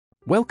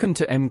Welcome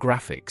to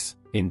mGraphics.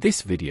 In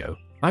this video,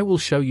 I will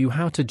show you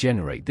how to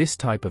generate this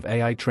type of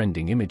AI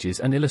trending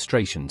images and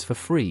illustrations for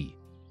free.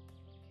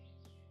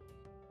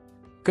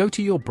 Go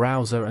to your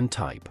browser and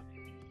type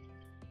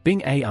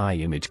Bing AI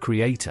Image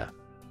Creator.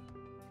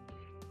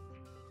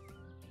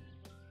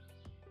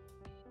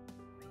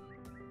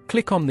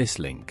 Click on this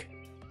link.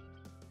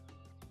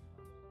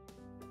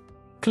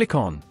 Click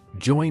on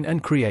Join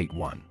and create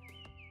one.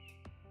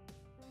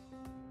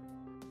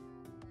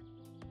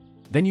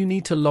 Then you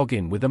need to log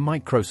in with a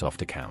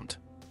Microsoft account.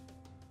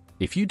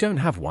 If you don't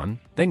have one,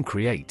 then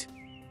create.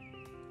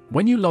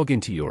 When you log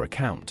into your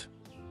account,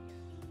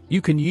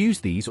 you can use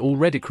these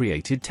already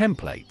created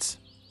templates.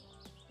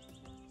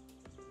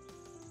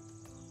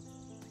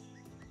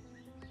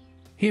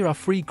 Here are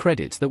free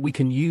credits that we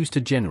can use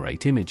to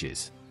generate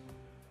images.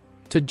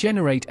 To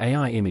generate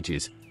AI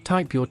images,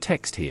 type your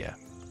text here.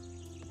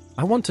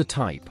 I want to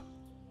type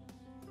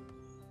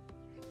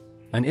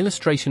an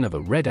illustration of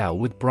a red owl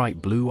with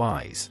bright blue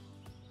eyes.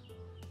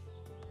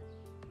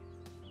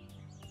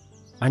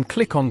 And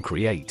click on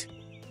Create.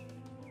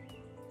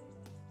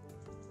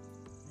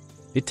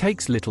 It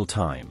takes little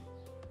time.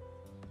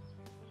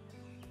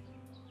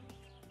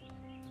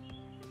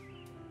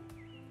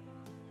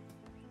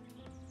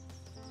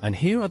 And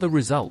here are the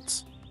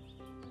results.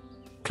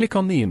 Click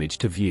on the image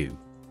to view.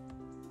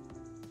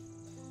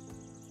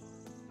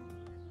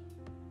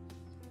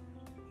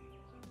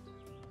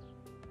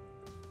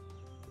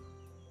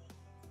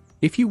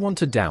 If you want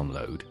to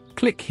download,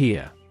 click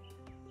here.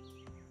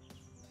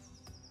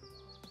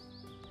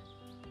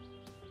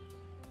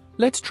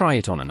 Let's try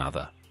it on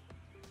another.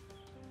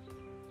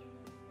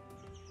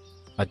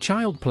 A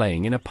child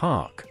playing in a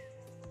park.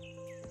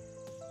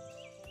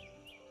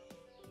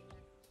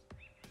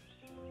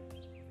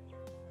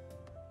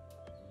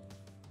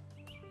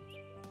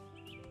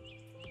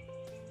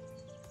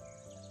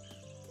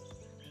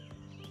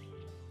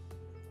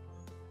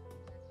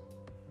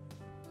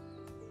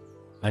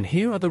 And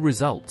here are the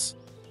results.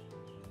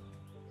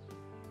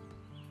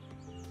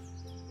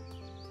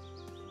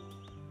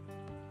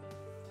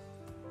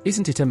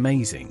 Isn't it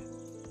amazing?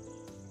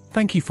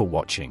 Thank you for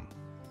watching.